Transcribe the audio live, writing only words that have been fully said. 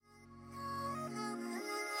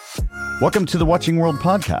Welcome to the Watching World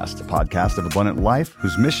Podcast, a podcast of abundant life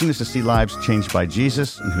whose mission is to see lives changed by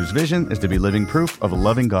Jesus and whose vision is to be living proof of a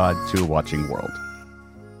loving God to a watching world.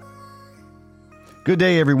 Good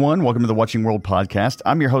day, everyone. Welcome to the Watching World Podcast.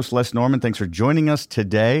 I'm your host, Les Norman. Thanks for joining us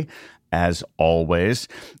today, as always.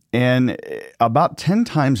 And about 10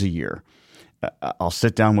 times a year, I'll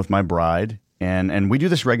sit down with my bride, and we do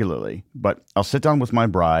this regularly, but I'll sit down with my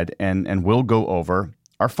bride and we'll go over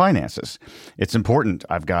our finances. It's important.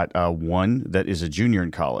 I've got one that is a junior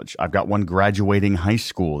in college. I've got one graduating high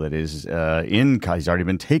school that is he's already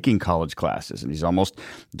been taking college classes, and he's almost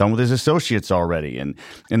done with his associates already. And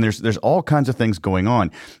there's all kinds of things going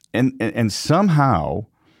on. And somehow,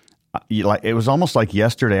 it was almost like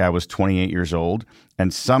yesterday I was 28 years old,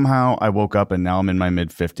 and somehow I woke up and now I'm in my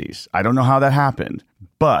mid-50s. I don't know how that happened,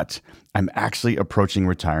 but I'm actually approaching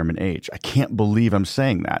retirement age. I can't believe I'm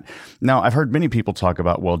saying that. Now, I've heard many people talk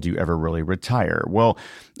about, well, do you ever really retire? Well,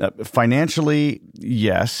 financially,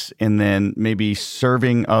 yes, and then maybe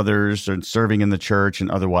serving others and serving in the church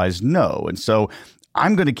and otherwise, no. And so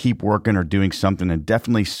I'm going to keep working or doing something and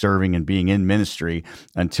definitely serving and being in ministry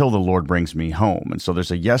until the Lord brings me home. And so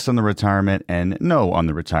there's a yes on the retirement and no on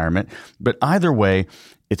the retirement. But either way,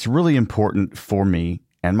 it's really important for me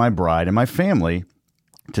and my bride and my family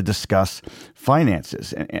to discuss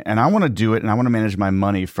finances. And I want to do it, and I want to manage my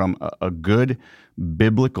money from a good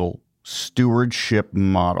biblical stewardship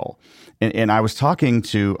model. And I was talking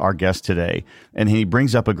to our guest today, and he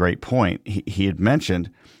brings up a great point. He had mentioned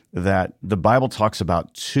that the Bible talks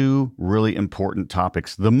about two really important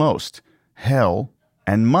topics the most: hell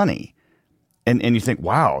and money. And you think,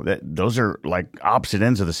 wow, those are like opposite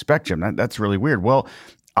ends of the spectrum. That's really weird. Well,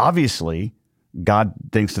 obviously, God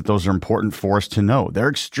thinks that those are important for us to know. They're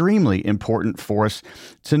extremely important for us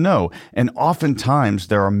to know. And oftentimes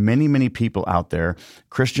there are many, many people out there,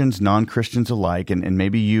 Christians, non-Christians alike, and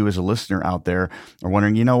maybe you as a listener out there are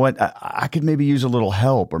wondering, you know what, I could maybe use a little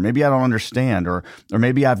help, or maybe I don't understand, or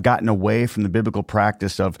maybe I've gotten away from the biblical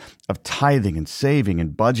practice of tithing and saving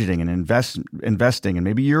and budgeting and investing, and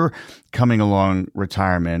maybe you're coming along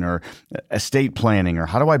retirement or estate planning, or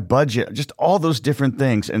how do I budget, just all those different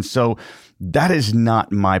things. And so that is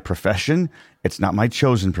not my profession. It's not my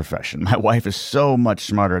chosen profession. My wife is so much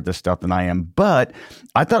smarter at this stuff than I am, but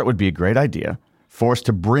I thought it would be a great idea for us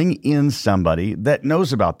to bring in somebody that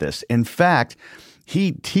knows about this. In fact,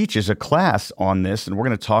 he teaches a class on this, and we're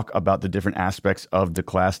going to talk about the different aspects of the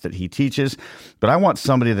class that he teaches. But I want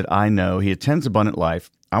somebody that I know. He attends Abundant Life.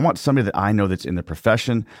 I want somebody that I know that's in the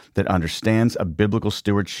profession, that understands a biblical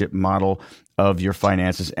stewardship model of your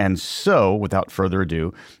finances. And so, without further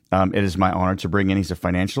ado, it is my honor to bring in, he's a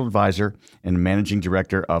financial advisor and managing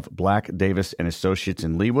director of Black, Davis and Associates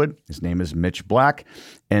in Leawood. His name is Mitch Black.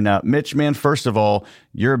 And Mitch, man, first of all,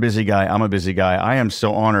 you're a busy guy. I'm a busy guy. I am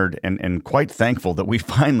so honored and quite thankful that we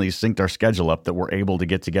finally synced our schedule up, that we're able to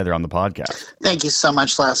get together on the podcast. Thank you so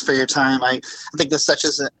much, Les, for your time. I think this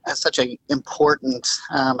is such an important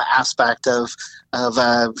aspect of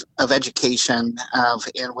education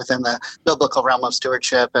within the biblical realm of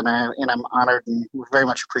stewardship, and I'm honored and very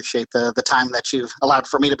much appreciate the time that you've allowed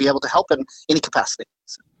for me to be able to help in any capacity.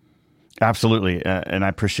 So. Absolutely, and I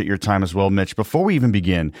appreciate your time as well, Mitch. Before we even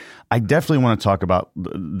begin, I definitely want to talk about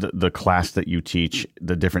the class that you teach,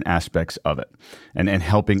 the different aspects of it, and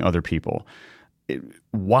helping other people.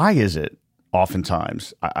 Why is it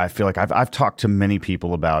oftentimes, I feel like I've talked to many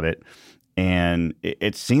people about it, and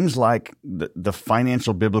it seems like the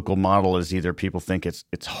financial biblical model is either people think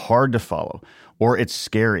it's hard to follow, or it's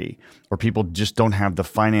scary, or people just don't have the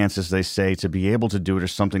finances, they say, to be able to do it, or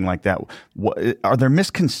something like that. Are there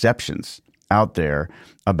misconceptions out there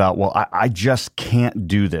about, well, I just can't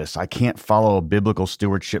do this. I can't follow a biblical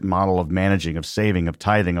stewardship model of managing, of saving, of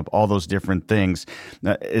tithing, of all those different things?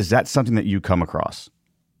 Is that something that you come across?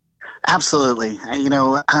 Absolutely.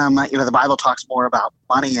 The Bible talks more about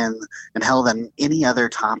money and hell than any other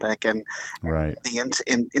topic. And right.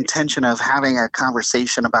 The intention of having a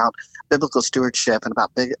conversation about biblical stewardship and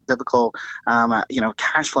about biblical,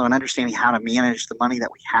 cash flow and understanding how to manage the money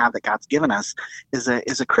that we have, that God's given us, is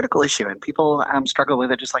a critical issue. And people struggle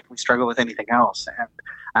with it just like we struggle with anything else.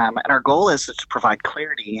 And our goal is to provide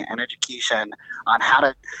clarity and education on how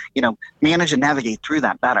to, manage and navigate through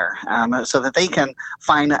that better, so that they can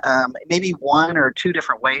find maybe one or two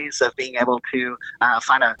different ways of being able to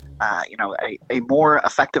find a more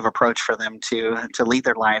effective approach for them to lead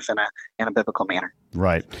their life in a biblical manner.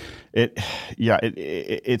 Right.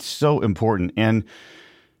 It's so important. And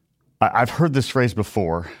I've heard this phrase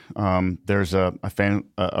before. There's a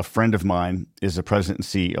friend of mine is the president and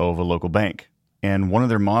CEO of a local bank. And one of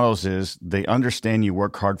their mottos is they understand you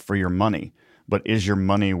work hard for your money, but is your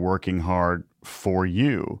money working hard for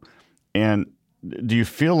you? And do you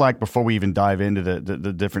feel like, before we even dive into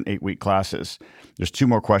the different 8-week classes, there's 2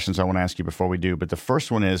 more questions I want to ask you before we do. But the first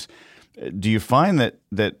one is, do you find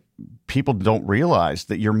that people don't realize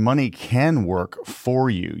that your money can work for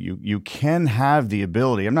you? You can have the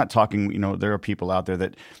ability. I'm not talking, there are people out there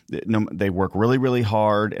that they work really, really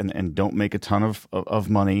hard and don't make a ton of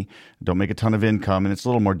money, don't make a ton of income, and it's a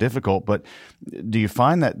little more difficult. But do you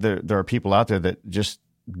find that there are people out there that just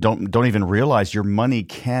don't even realize your money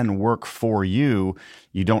can work for you?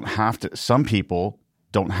 You don't have to. Some people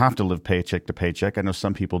don't have to live paycheck to paycheck. I know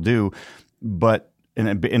some people do, but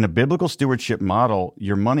in a biblical stewardship model,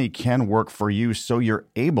 your money can work for you, so you're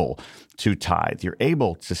able to tithe, you're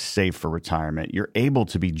able to save for retirement, you're able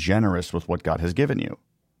to be generous with what God has given you.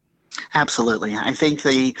 Absolutely. I think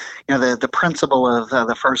the principle of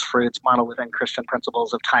the first fruits model within Christian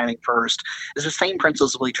principles of tithing first is the same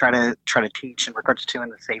principles we try to teach in regards to in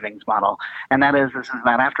the savings model, and that is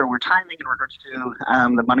that after we're tithing in regards to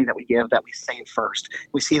the money that we give, that we save first.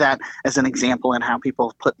 We see that as an example in how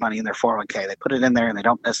people put money in their 401k. They put it in there and they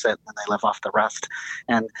don't miss it, and they live off the rest.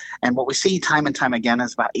 And what we see time and time again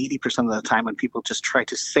is about 80% of the time when people just try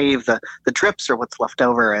to save the drips or what's left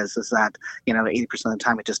over is that 80% of the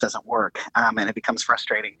time it just doesn't work, and it becomes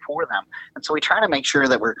frustrating for them. And so we try to make sure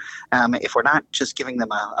that we're, if we're not just giving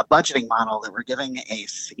them a budgeting model, that we're giving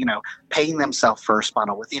paying themselves first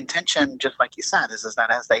model with the intention, just like you said, is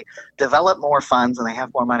that as they develop more funds and they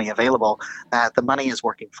have more money available, that the money is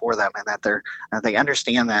working for them, and that they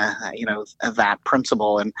understand that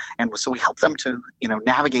principle, and so we help them to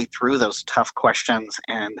navigate through those tough questions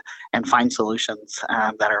and find solutions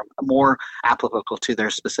that are more applicable to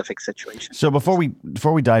their specific situation. So before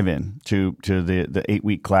we dive in to the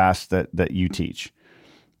 8-week class that you teach,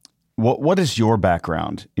 what is your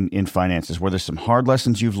background in finances? Were there some hard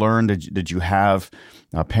lessons you've learned? Did you have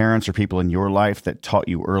parents or people in your life that taught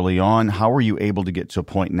you early on? How were you able to get to a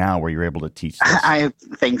point now where you're able to teach this?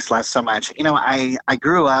 Thanks, Les, so much. I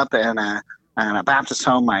grew up in a Baptist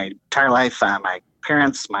home my entire life. My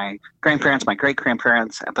parents, my grandparents, my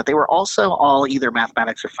great-grandparents, but they were also all either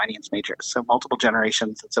mathematics or finance majors, so multiple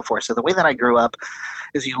generations and so forth. So the way that I grew up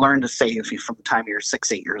is you learn to save from the time you're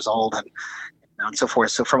 6, 8 years old and so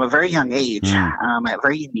forth. So from a very young age, a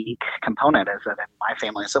very unique component is that in my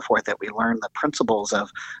family and so forth, that we learn the principles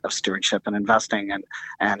of stewardship and investing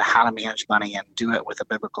and how to manage money and do it with a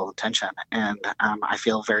biblical intention. And I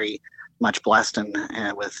feel very much blessed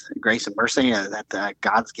and with grace and mercy that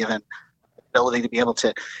God's given ability to be able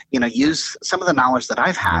to, use some of the knowledge that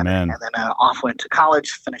I've had. Amen. And then off went to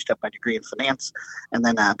college, finished up my degree in finance, and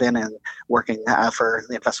then been working for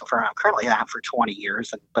the investment firm I'm currently at for 20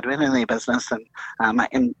 years, but been in the business and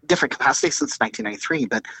in different capacities since 1993.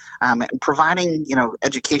 But providing,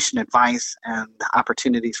 education, advice, and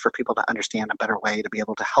opportunities for people to understand a better way to be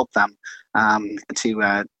able to help them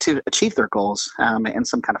to achieve their goals in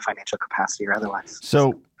some kind of financial capacity or otherwise.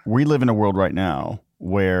 So we live in a world right now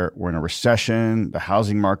where we're in a recession. The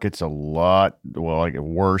housing market's a lot,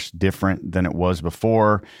 worse, different than it was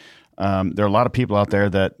before. There are a lot of people out there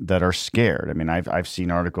that are scared. I mean, I've seen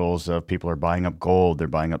articles of people are buying up gold, they're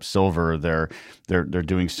buying up silver, they're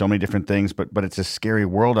doing so many different things, but it's a scary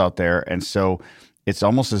world out there. And so it's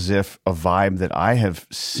almost as if a vibe that I have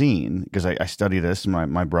seen, because I study this,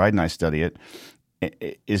 my bride and I study it,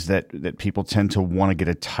 is that people tend to want to get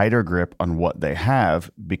a tighter grip on what they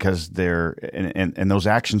have because and those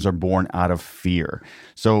actions are born out of fear.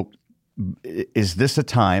 So is this a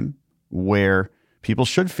time where people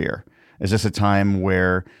should fear? Is this a time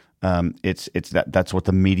where that's what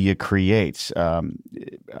the media creates?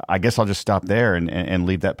 I guess I'll just stop there and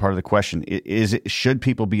leave that part of the question. Should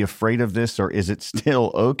people be afraid of this, or is it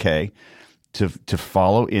still okay to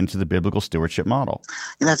follow into the biblical stewardship model?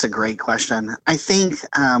 And that's a great question. I think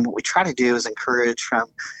what we try to do is encourage from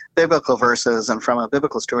biblical verses and from a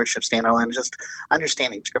biblical stewardship standpoint, and just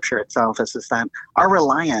understanding Scripture itself is that our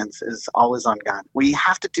reliance is always on God. We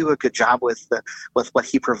have to do a good job with what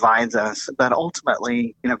He provides us, but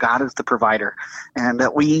ultimately, God is the provider, and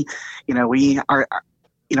that we are.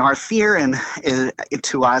 Our fear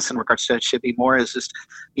to us in regards to it should be more as just,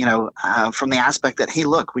 from the aspect that, hey,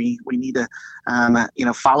 look, we need to,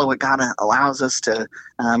 follow what God allows us to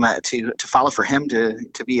follow for Him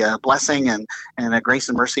to be a blessing and a grace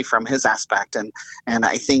and mercy from His aspect. And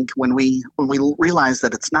I think when we realize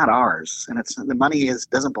that it's not ours and the money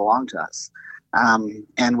doesn't belong to us,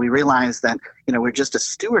 and we realize that, we're just a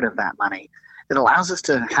steward of that money, it allows us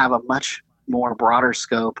to have a much more broader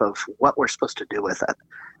scope of what we're supposed to do with it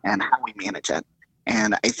and how we manage it.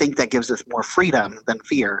 And I think that gives us more freedom than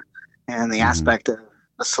fear, and the aspect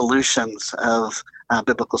the solutions of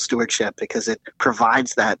biblical stewardship, because it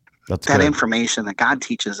provides that good information that God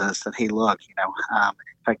teaches us that, hey, look,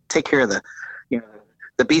 if I take care of the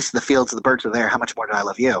beasts of the fields, the birds are there, how much more do I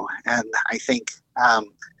love you? And I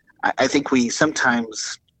think we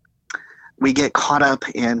sometimes we get caught up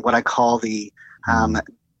in what I call the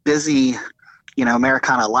busy,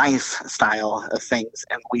 Americana lifestyle of things,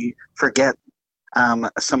 and we forget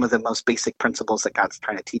some of the most basic principles that God's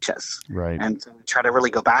trying to teach us. Right. And so we try to really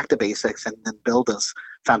go back to basics and then build those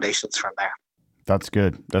foundations from there. That's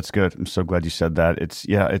good. That's good. I'm so glad you said that.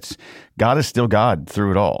 It's God is still God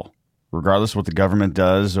through it all, regardless of what the government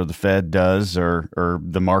does or the Fed does or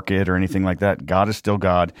the market or anything like that. God is still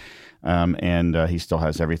God, and He still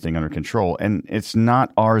has everything under control. And it's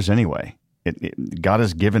not ours anyway. God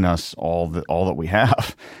has given us all that we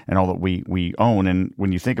have and all that we own. And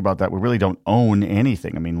when you think about that, we really don't own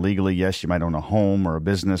anything. I mean, legally, yes, you might own a home or a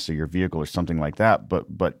business or your vehicle or something like that.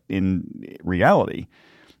 But in reality,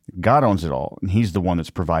 God owns it all, and He's the one that's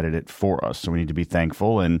provided it for us. So we need to be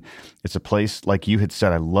thankful. And it's a place, like you had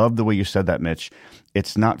said, I love the way you said that, Mitch.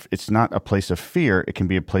 It's not a place of fear. It can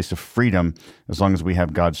be a place of freedom as long as we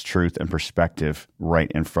have God's truth and perspective right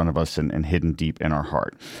in front of us and hidden deep in our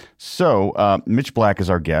heart. So Mitch Black is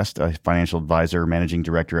our guest, a financial advisor, managing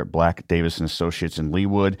director at Black, Davis & Associates in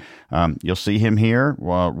Leawood. You'll see him here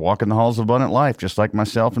walking the halls of abundant life, just like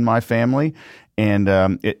myself and my family. And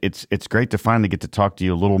it's great to finally get to talk to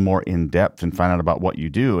you a little more in depth and find out about what you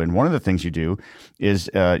do. And one of the things you do is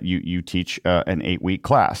you teach an 8-week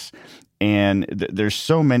class. And there's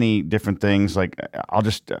so many different things. Like I'll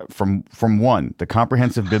just from one, the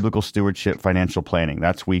comprehensive biblical stewardship financial planning.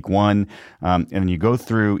 That's week 1, and you go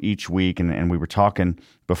through each week. And we were talking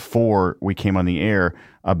before we came on the air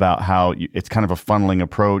about how it's kind of a funneling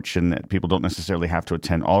approach, and that people don't necessarily have to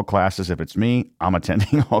attend all classes. If it's me, I'm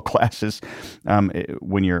attending all classes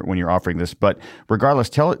when you're offering this. But regardless,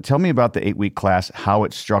 tell me about the 8-week class, how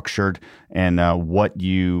it's structured, and what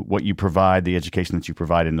you provide, the education that you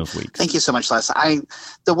provide in those weeks. Thank you so much, Les.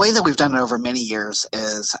 The way that we've done it over many years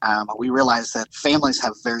is we realize that families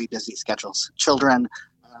have very busy schedules, children,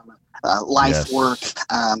 life, yes. work,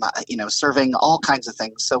 serving, all kinds of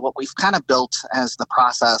things. So what we've kind of built as the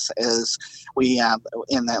process is we,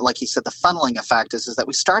 like you said, the funneling effect is that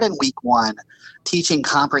we start in week 1 teaching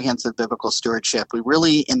comprehensive biblical stewardship. We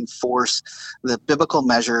really enforce the biblical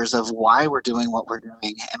measures of why we're doing what we're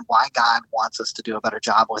doing and why God wants us to do a better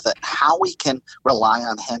job with it, how we can rely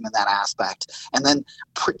on Him in that aspect, and then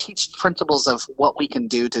teach principles of what we can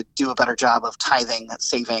do to do a better job of tithing,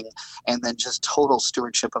 saving, and then just total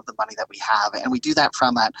stewardship of the money that we have. And we do that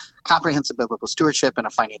from that comprehensive biblical stewardship and a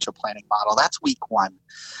financial planning model. That's week 1.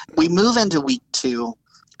 We move into week 2,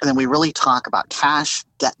 and then we really talk about cash,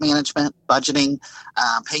 debt management, budgeting,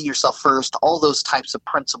 paying yourself first, all those types of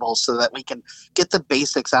principles, so that we can get the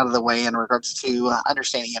basics out of the way in regards to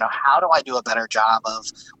understanding, how do I do a better job of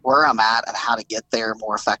where I'm at and how to get there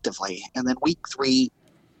more effectively. And then week 3,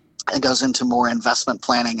 it goes into more investment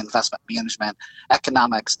planning, investment management,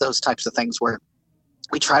 economics, those types of things, where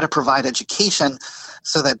we try to provide education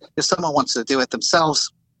so that if someone wants to do it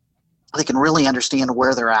themselves, they can really understand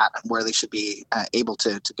where they're at and where they should be able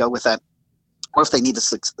to go with it. Or if they need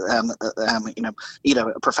need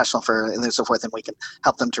a professional for and so forth, and we can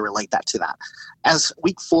help them to relate that to that. As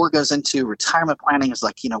week 4 goes into retirement planning, is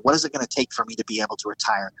like, what is it going to take for me to be able to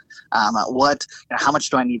retire? How much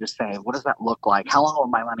do I need to save? What does that look like? How long will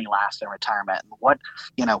my money last in retirement? And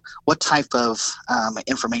what type of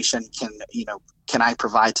information can I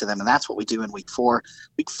provide to them? And that's what we do in week 4.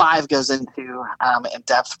 Week 5 goes into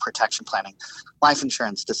in-depth protection planning, life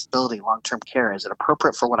insurance, disability, long-term care. Is it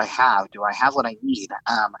appropriate for what I have? Do I have what I need?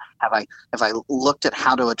 Have I looked at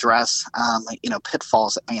how to address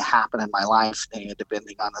pitfalls that may happen in my life,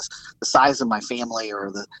 depending on the size of my family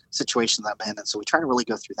or the situation that I'm in? And so we try to really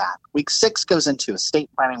go through that. Week 6 goes into estate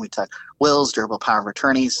planning. We talk wills, durable power of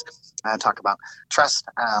attorneys. Talk about trust,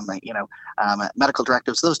 medical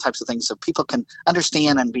directives, those types of things, so people can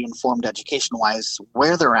understand and be informed education-wise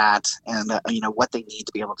where they're at and what they need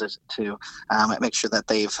to be able to make sure that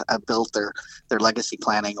they've built their legacy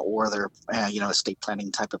planning or their estate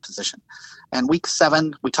planning type of position. And week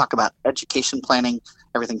 7, we talk about education planning,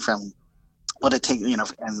 everything from what it takes, in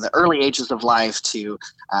the early ages of life to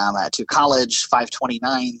college,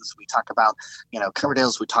 529s. We talk about,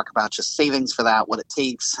 Coverdale's. We talk about just savings for that, what it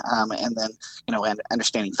takes, and then, and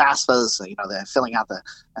understanding FAFSAs, the filling out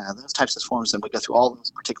those types of forms, and we go through all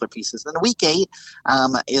those particular pieces. Then week 8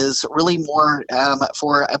 is really more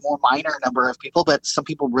for a more minor number of people, but some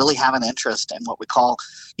people really have an interest in what we call,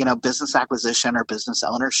 business acquisition or business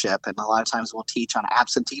ownership. And a lot of times we'll teach on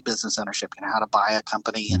absentee business ownership, how to buy a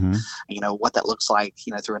company and, what that looks like,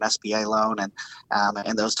 through an SBA loan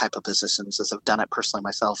and those type of positions, as I've done it personally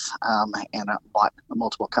myself, and bought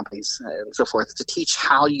multiple companies and so forth, to teach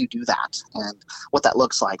how you do that and what that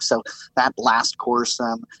looks like. So that last course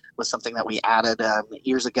was something that we added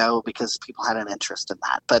years ago because people had an interest in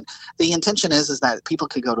that. But the intention is that people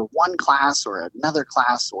could go to one class or another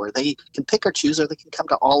class, or they can pick or choose, or they can come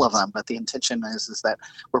to all of them. But the intention is that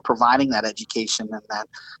we're providing that education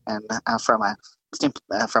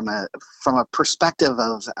from a perspective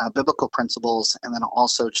of biblical principles, and then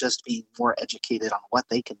also just being more educated on what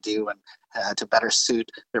they can do and to better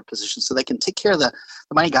suit their position, so they can take care of the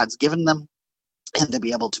money God's given them, and to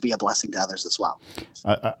be able to be a blessing to others as well.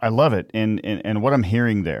 I love it. And what I'm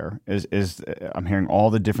hearing there is I'm hearing all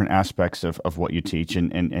the different aspects of what you teach.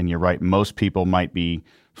 And you're right. Most people might be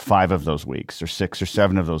 5 of those weeks or 6 or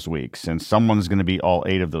 7 of those weeks. And someone's going to be all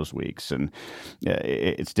 8 of those weeks. And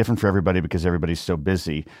it's different for everybody because everybody's so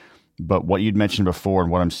busy. But what you'd mentioned before,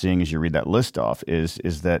 and what I'm seeing as you read that list off,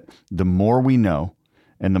 is that the more we know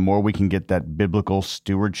and the more we can get that biblical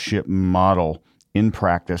stewardship model in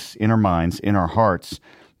practice, in our minds, in our hearts,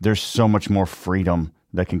 there's so much more freedom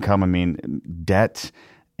that can come. I mean, debt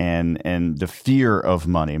and the fear of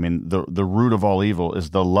money. I mean, the root of all evil is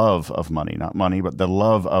the love of money, not money, but the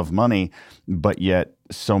love of money. But yet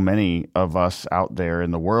so many of us out there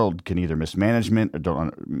in the world can either mismanage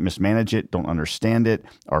it, don't understand it,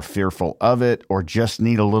 are fearful of it, or just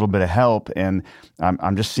need a little bit of help. And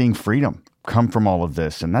I'm just seeing freedom come from all of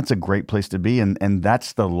this. And that's a great place to be. And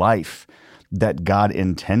that's the life that God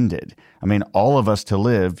intended. I mean, all of us to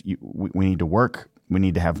live, we need to work. We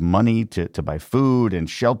need to have money to buy food and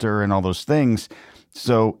shelter and all those things.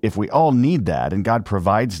 So if we all need that and God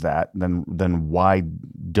provides that, then why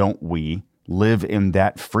don't we live in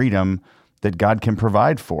that freedom that God can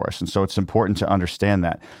provide for us? And so it's important to understand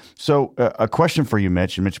that. So a question for you,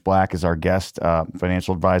 Mitch. And Mitch Black is our guest,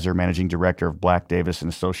 financial advisor, managing director of Black, Davis &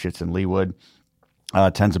 Associates in Leawood.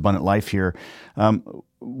 Tens Abundant Life here.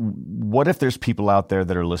 What if there's people out there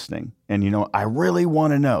that are listening and, I really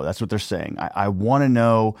want to know, that's what they're saying. I want to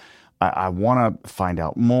know, I want to find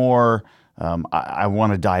out more. I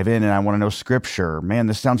want to dive in and I want to know scripture. Man,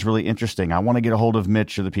 this sounds really interesting. I want to get a hold of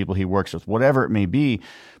Mitch or the people he works with, whatever it may be.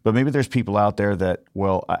 But maybe there's people out there that,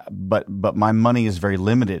 but my money is very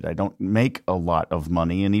limited. I don't make a lot of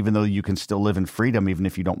money. And even though you can still live in freedom, even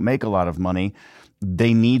if you don't make a lot of money,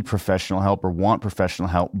 they need professional help or want professional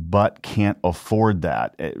help, but can't afford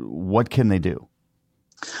that. What can they do?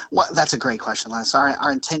 Well, that's a great question, Les.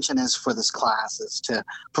 Our intention is for this class is to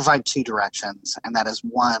provide 2 directions, and that is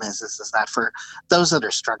one is that for those that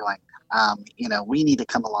are struggling, we need to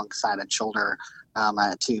come alongside and shoulder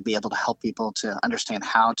to be able to help people to understand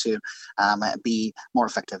how to be more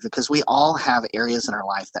effective, because we all have areas in our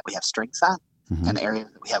life that we have strengths at and areas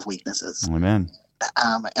that we have weaknesses. Amen.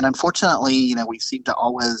 And unfortunately, we seem to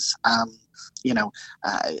always,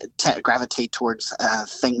 gravitate towards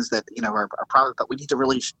things that, are private, but we need to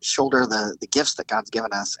really shoulder the gifts that God's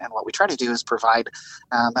given us. And what we try to do is provide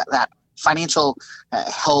that financial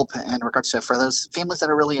help in regards to for those families that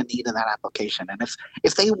are really in need in that application. And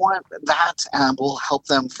if they want that, we'll help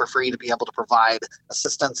them for free to be able to provide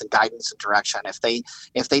assistance and guidance and direction. If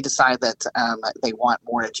they decide that they want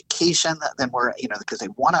more education, then we're, because they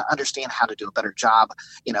want to understand how to do a better job,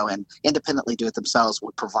 and independently do it themselves, we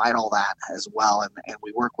provide all that as well. And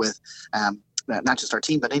we work with not just our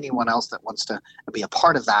team, but anyone else that wants to be a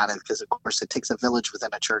part of that. Because, of course, it takes a village within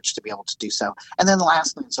a church to be able to do so. And then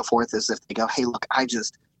lastly and so forth is if they go, hey, look, I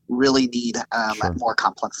just really need more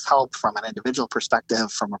complex help from an individual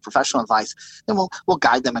perspective, from a professional advice, then we'll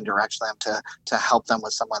guide them and direct them to help them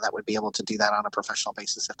with someone that would be able to do that on a professional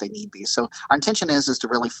basis if they need be. So our intention is to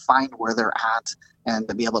really find where they're at and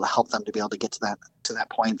to be able to help them to be able to get to that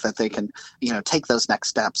point that they can, take those next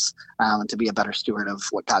steps and to be a better steward of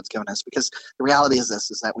what God's given us. Because the reality is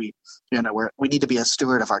that we need to be a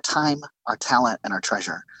steward of our time, our talent, and our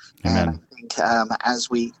treasure. Amen. And I think as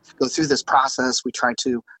we go through this process, we try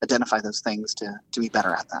to identify those things to be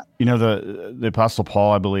better at that. The Apostle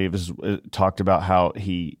Paul, I believe, talked about how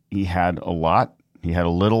he had a lot, he had a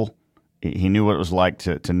little, He knew what it was like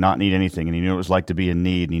to not need anything, and he knew what it was like to be in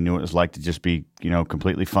need, and he knew what it was like to just be,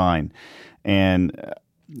 completely fine. And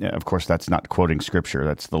of course, that's not quoting scripture.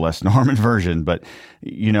 That's the Les Norman version. But,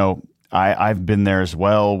 I've been there as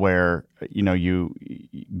well where, you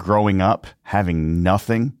growing up having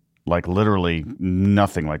nothing, like literally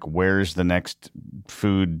nothing, like where's the next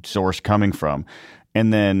food source coming from?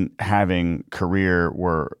 And then having career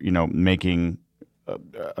where, making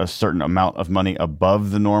a certain amount of money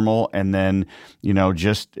above the normal, and then,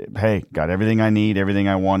 just, hey, got everything I need, everything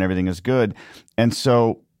I want, everything is good. And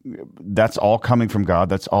so that's all coming from God.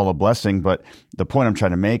 That's all a blessing. But the point I'm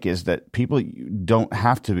trying to make is that people don't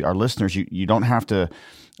have to, our listeners, you don't have to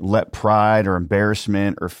let pride or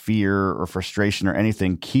embarrassment or fear or frustration or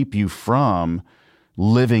anything keep you from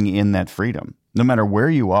living in that freedom, no matter where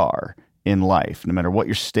you are in life, no matter what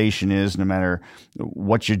your station is, no matter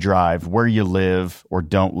what you drive, where you live or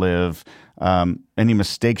don't live, any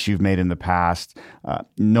mistakes you've made in the past,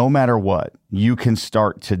 no matter what, you can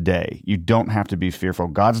start today. You don't have to be fearful.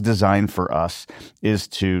 God's design for us is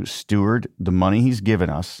to steward the money he's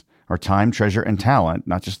given us, our time, treasure, and talent,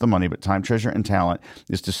 not just the money, but time, treasure, and talent,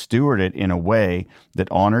 is to steward it in a way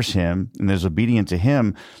that honors him and is obedient to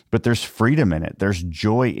him, but there's freedom in it. There's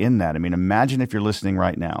joy in that. I mean, imagine if you're listening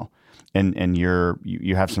right now and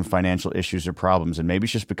you have some financial issues or problems, and maybe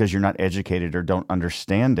it's just because you're not educated or don't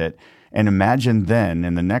understand it. And imagine then,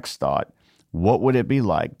 in the next thought, what would it be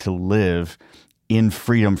like to live in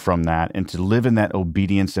freedom from that and to live in that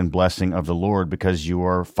obedience and blessing of the Lord because you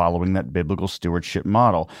are following that biblical stewardship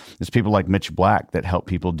model? There's people like Mitch Black that help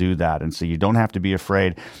people do that. And so you don't have to be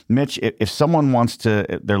afraid. Mitch, if someone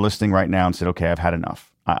they're listening right now and said, okay, I've had enough.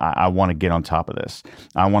 I want to get on top of this.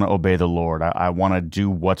 I want to obey the Lord. I want to do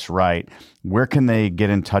what's right. Where can they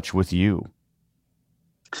get in touch with you?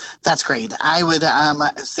 That's great. I would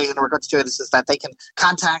say in regards to it is that they can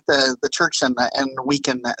contact the church and we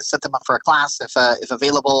can set them up for a class if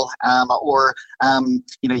available, or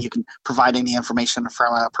you can provide any information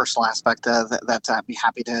from a personal aspect that I'd be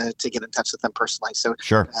happy to get in touch with them personally. So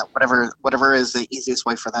sure, whatever is the easiest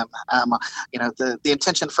way for them. The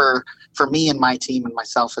intention for me and my team and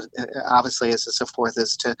myself obviously is so forth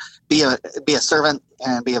is to be a servant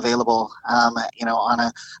and be available on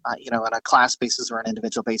a class basis or an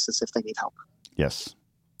individual basis if they need help. Yes,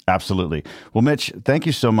 absolutely. Well, Mitch, thank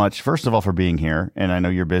you so much, first of all, for being here. And I know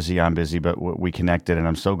you're busy, I'm busy, but we connected, and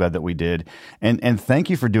I'm so glad that we did. And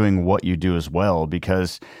thank you for doing what you do as well,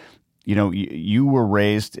 because you were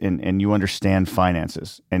raised and you understand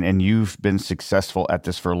finances, and you've been successful at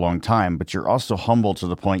this for a long time, but you're also humble to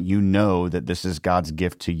the point that this is God's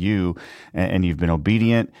gift to you, and you've been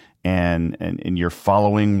obedient, and you're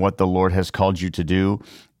following what the Lord has called you to do.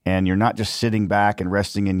 And you're not just sitting back and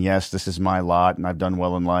resting in, yes, this is my lot and I've done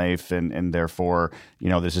well in life, and therefore,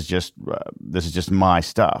 this is just my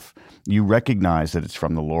stuff. You recognize that it's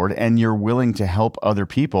from the Lord, and you're willing to help other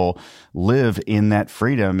people live in that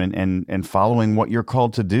freedom and following what you're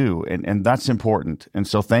called to do. And that's important. And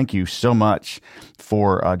so thank you so much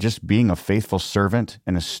for just being a faithful servant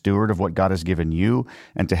and a steward of what God has given you,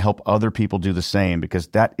 and to help other people do the same, because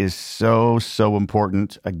that is so, so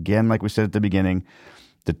important. Again, like we said at the beginning,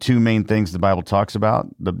 the two main things the Bible talks about,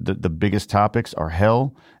 the biggest topics are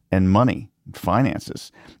hell and money,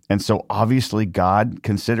 finances. And so obviously God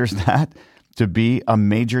considers that to be a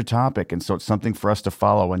major topic. And so it's something for us to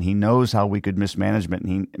follow. And he knows how we could mismanage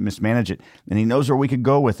it. And he knows where we could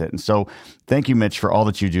go with it. And so thank you, Mitch, for all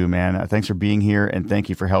that you do, man. Thanks for being here. And thank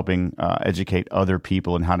you for helping educate other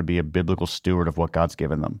people in how to be a biblical steward of what God's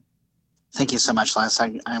given them. Thank you so much, Les.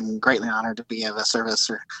 I'm greatly honored to be of a service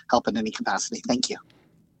or help in any capacity. Thank you.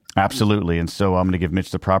 Absolutely. And so I'm going to give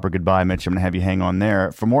Mitch the proper goodbye. Mitch, I'm going to have you hang on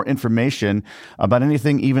there. For more information about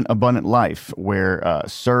anything, even Abundant Life, where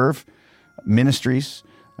serve, ministries,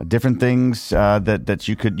 different things that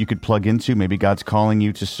you could plug into. Maybe God's calling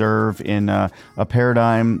you to serve in a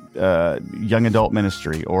Paradigm young adult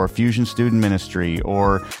ministry, or a Fusion student ministry,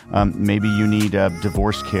 or maybe you need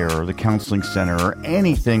divorce care or the counseling center, or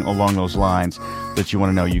anything along those lines that you want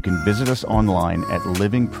to know. You can visit us online at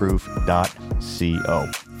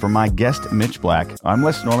livingproof.co. For my guest, Mitch Black, I'm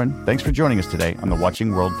Les Norman. Thanks for joining us today on the Watching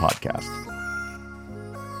World podcast.